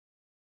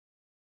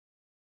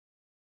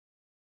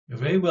You're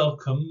very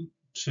welcome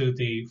to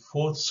the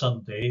fourth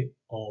Sunday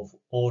of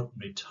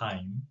Ordinary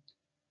Time.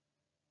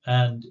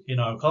 And in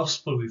our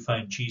Gospel, we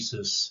find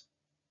Jesus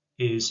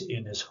is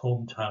in his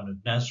hometown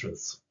of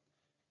Nazareth,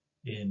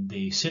 in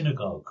the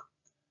synagogue.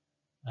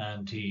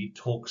 And he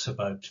talks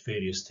about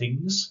various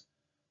things.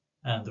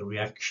 And the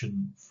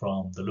reaction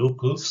from the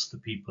locals, the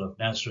people of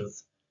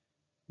Nazareth,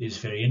 is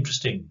very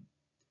interesting.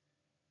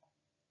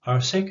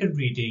 Our second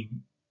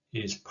reading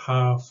is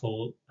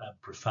powerful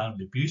and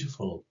profoundly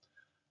beautiful.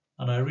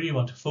 And I really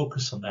want to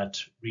focus on that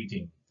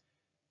reading.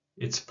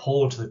 It's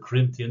Paul to the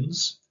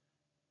Corinthians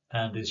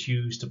and is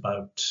used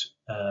about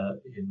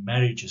in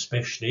marriage,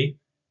 especially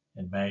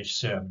in marriage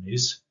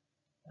ceremonies.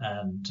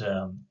 And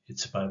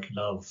it's about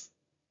love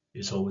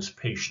is always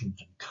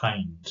patient and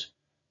kind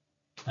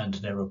and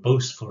never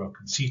boastful or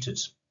conceited.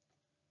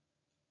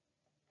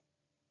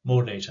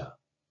 More later.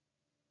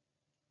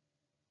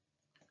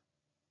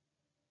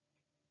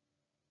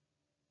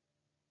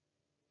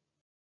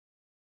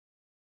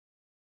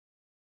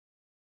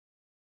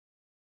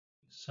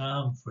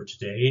 Psalm for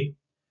today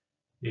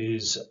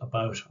is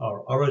about our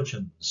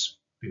origins.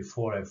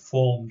 Before I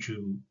formed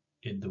you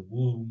in the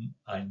womb,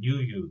 I knew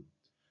you,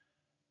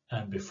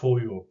 and before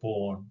you were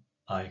born,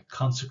 I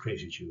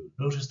consecrated you.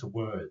 Notice the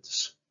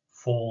words,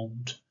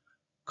 formed,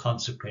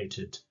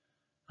 consecrated,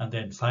 and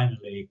then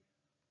finally,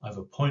 I've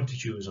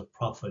appointed you as a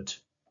prophet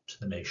to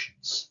the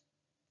nations.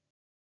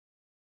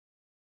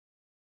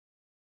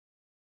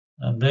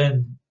 And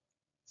then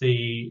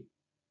the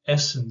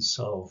essence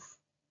of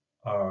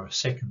our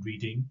second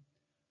reading,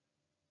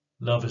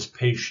 love is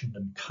patient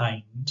and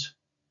kind,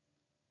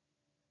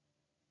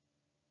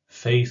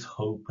 faith,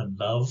 hope, and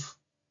love,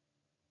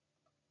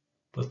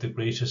 but the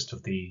greatest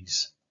of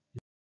these.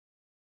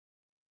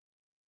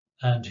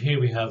 And here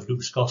we have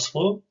Luke's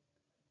Gospel,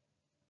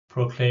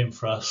 proclaimed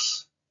for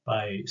us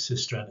by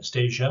Sister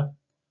Anastasia.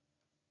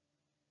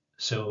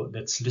 So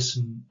let's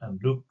listen and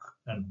look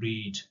and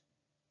read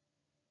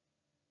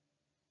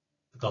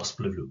the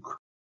Gospel of Luke.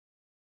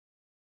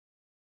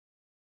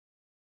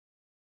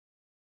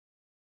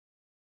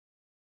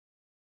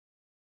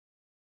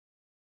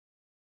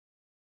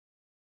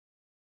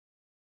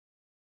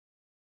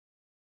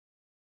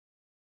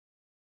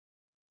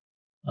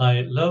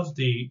 I love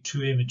the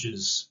two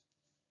images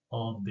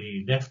on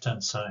the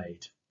left-hand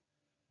side.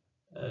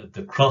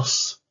 The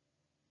cross,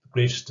 the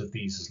greatest of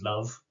these is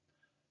love.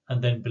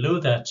 And then below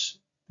that,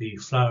 the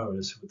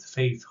flowers with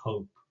faith,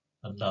 hope,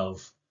 and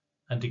love.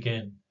 And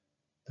again,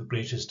 the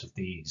greatest of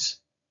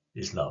these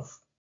is love.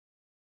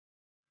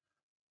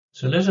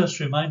 So let us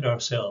remind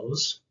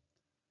ourselves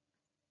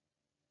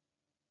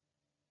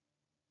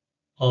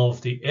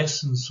of the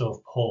essence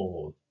of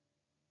Paul.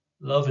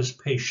 Love is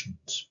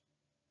patient.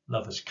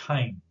 Love is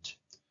kind.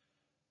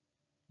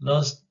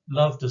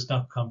 Love does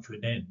not come to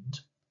an end.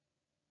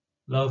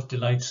 Love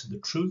delights in the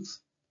truth.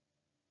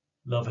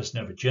 Love is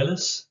never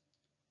jealous.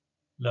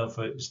 Love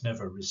is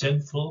never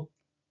resentful.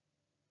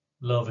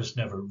 Love is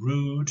never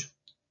rude.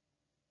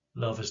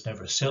 Love is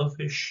never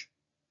selfish.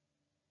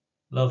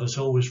 Love is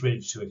always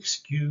ready to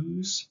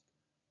excuse.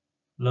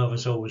 Love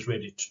is always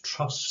ready to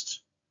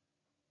trust.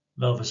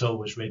 Love is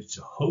always ready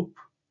to hope.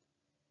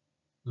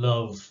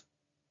 Love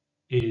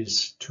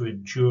is to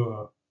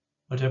endure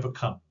whatever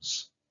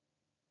comes.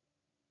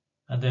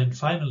 And then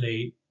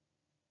finally,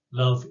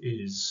 love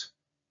is,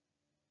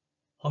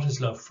 what is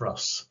love for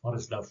us? What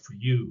is love for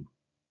you?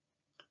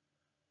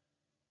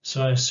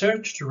 So I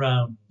searched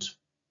around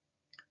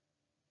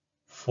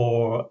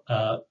for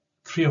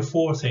 3 or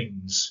 4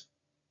 things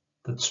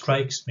that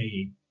strikes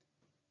me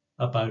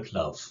about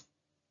love.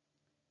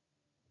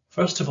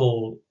 First of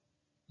all,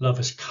 love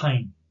is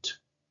kind.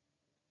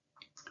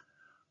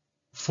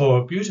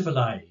 For beautiful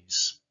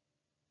eyes,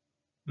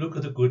 look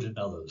at the good in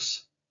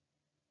others.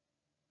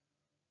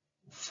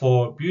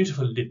 For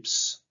beautiful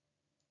lips,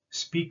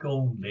 speak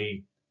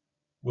only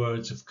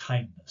words of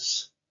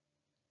kindness.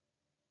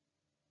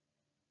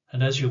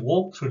 And as you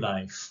walk through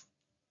life,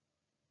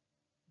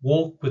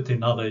 walk with the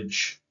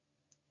knowledge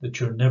that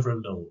you're never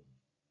alone.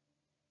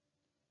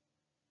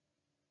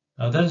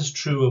 Now that is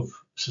true of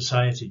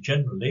society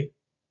generally,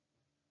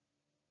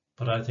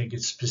 but I think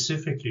it's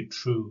specifically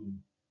true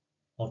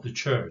of the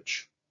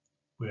church.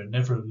 We're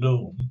never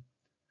alone,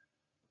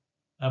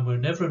 and we're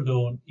never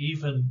alone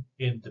even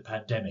in the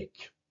pandemic.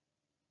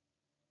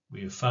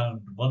 We have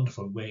found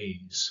wonderful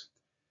ways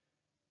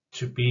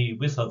to be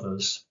with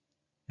others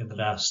in the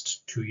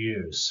last 2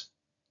 years,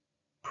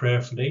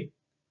 prayerfully,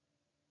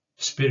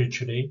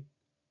 spiritually,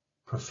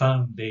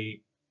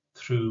 profoundly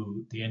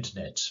through the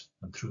internet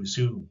and through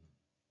Zoom.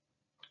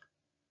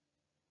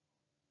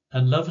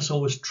 And love is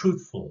always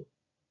truthful.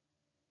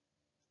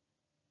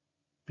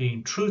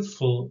 Being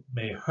truthful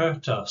may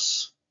hurt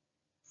us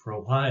for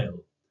a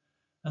while,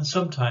 and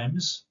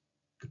sometimes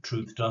the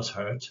truth does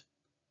hurt,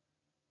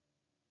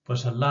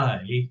 but a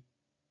lie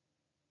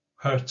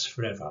hurts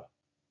forever.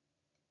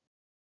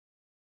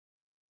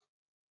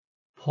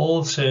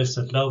 Paul says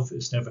that love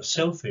is never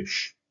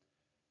selfish.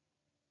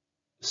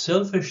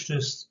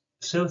 Selfishness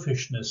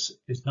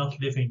is not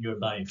living your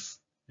life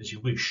as you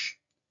wish.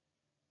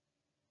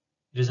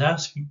 It is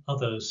asking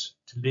others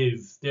to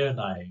live their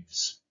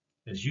lives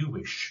as you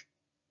wish.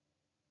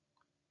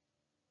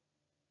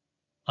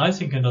 I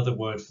think another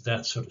word for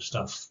that sort of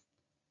stuff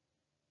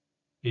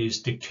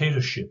is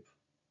dictatorship.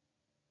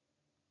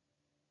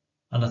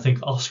 And I think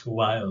Oscar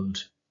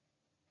Wilde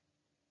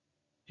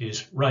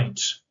is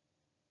right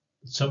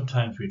that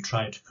sometimes we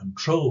try to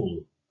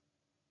control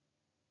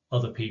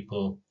other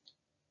people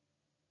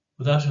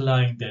without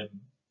allowing them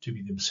to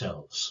be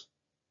themselves.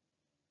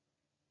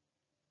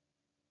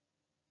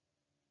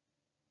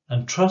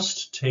 And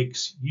trust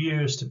takes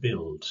years to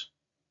build.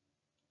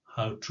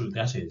 How true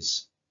that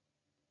is.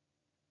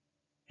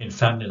 In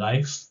family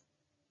life,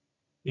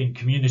 in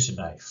community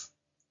life.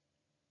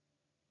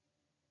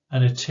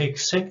 And it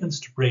takes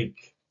seconds to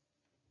break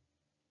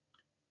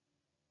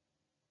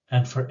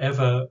and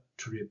forever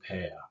to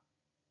repair.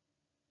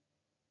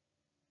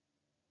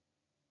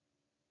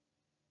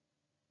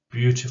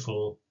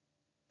 Beautiful,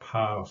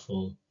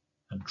 powerful,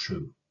 and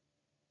true.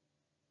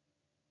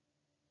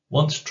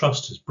 Once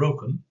trust is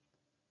broken,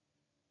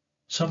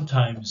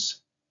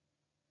 sometimes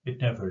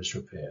it never is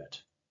repaired.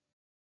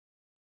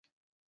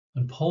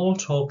 And Paul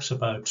talks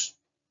about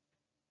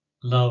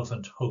love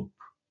and hope.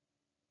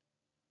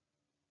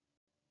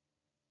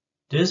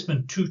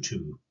 Desmond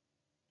Tutu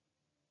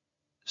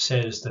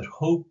says that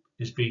hope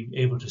is being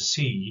able to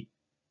see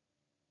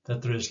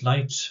that there is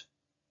light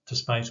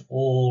despite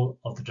all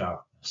of the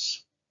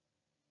darkness.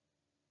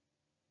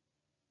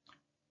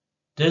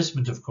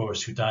 Desmond, of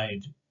course, who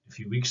died a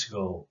few weeks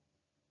ago,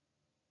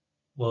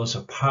 was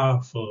a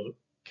powerful,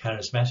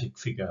 charismatic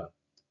figure,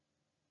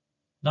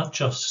 not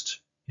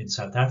just in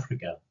South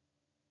Africa.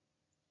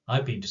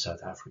 I've been to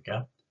South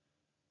Africa.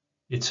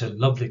 It's a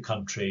lovely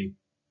country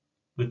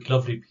with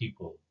lovely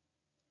people,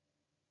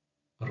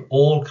 but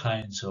all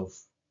kinds of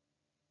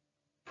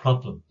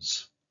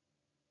problems.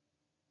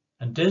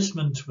 And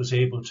Desmond was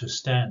able to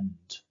stand,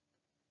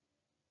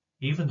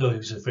 even though he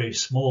was a very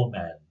small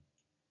man,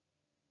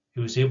 he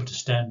was able to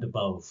stand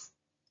above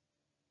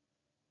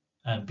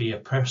and be a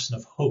person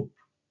of hope,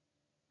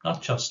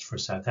 not just for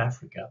South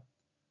Africa,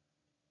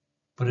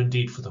 but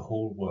indeed for the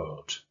whole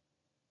world.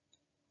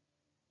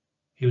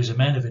 He was a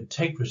man of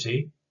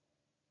integrity,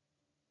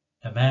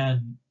 a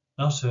man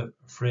not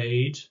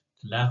afraid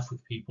to laugh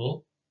with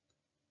people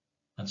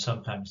and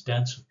sometimes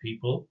dance with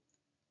people,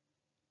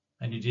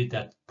 and he did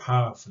that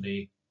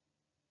powerfully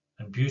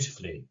and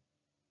beautifully.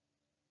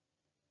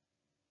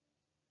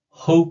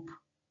 Hope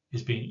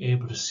is being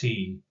able to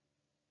see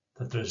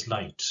that there's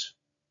light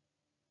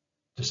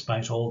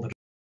despite all the.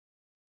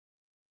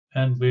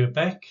 And we're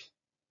back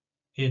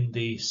in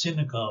the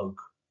synagogue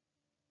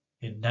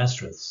in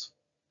Nazareth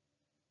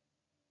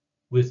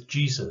with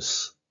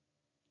Jesus,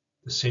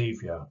 the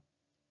Saviour,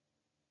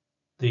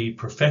 the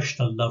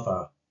professional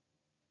lover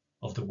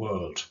of the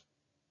world.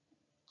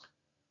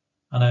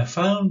 And I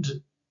found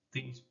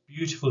these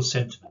beautiful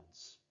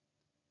sentiments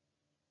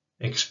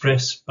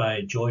expressed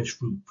by Joyce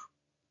Roop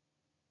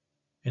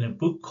in a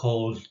book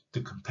called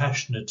The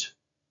Compassionate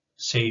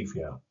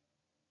Saviour.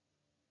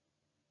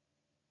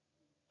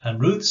 And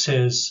Ruth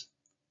says,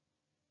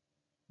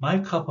 "My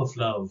cup of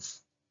love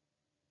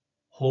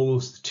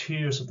holds the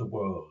tears of the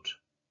world.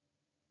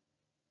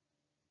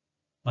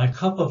 My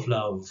cup of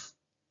love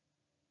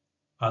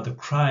are the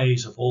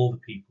cries of all the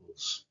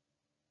peoples.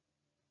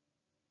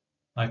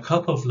 My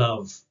cup of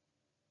love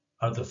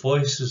are the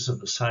voices of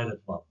the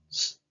silent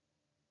ones.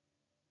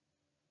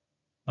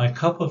 My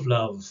cup of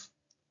love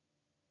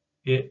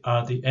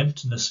are the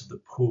emptiness of the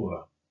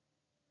poor.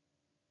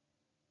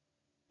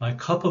 My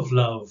cup of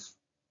love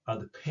are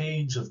the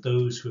pains of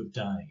those who have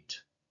died.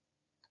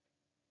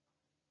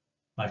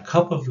 My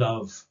cup of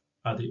love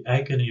are the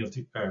agony of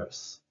the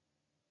earth.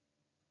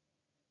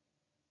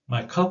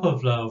 My cup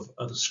of love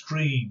are the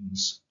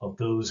screams of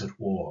those at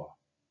war.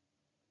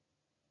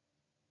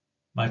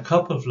 My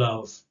cup of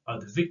love are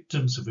the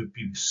victims of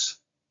abuse.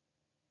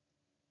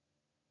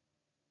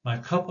 My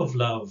cup of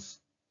love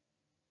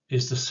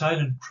is the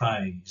silent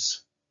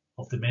cries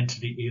of the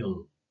mentally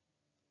ill.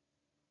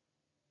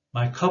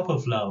 My cup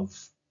of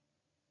love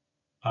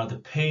are the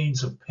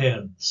pains of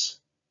parents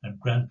and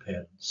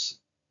grandparents.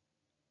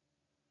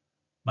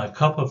 My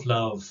cup of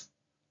love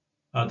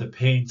are the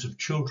pains of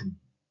children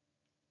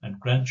and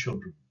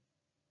grandchildren.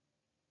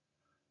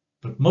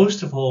 But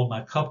most of all,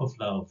 my cup of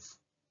love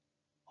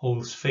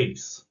holds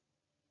faith,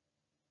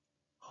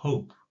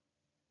 hope,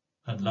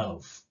 and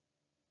love.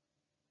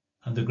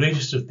 And the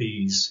greatest of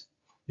these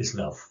is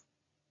love."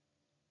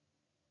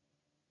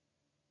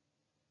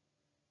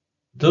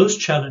 Those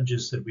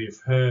challenges that we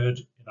have heard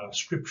in our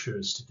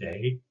scriptures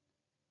today,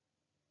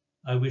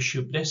 I wish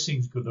you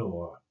blessings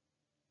galore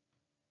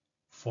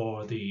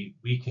for the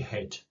week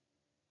ahead.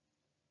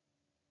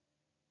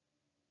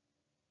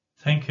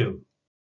 Thank you.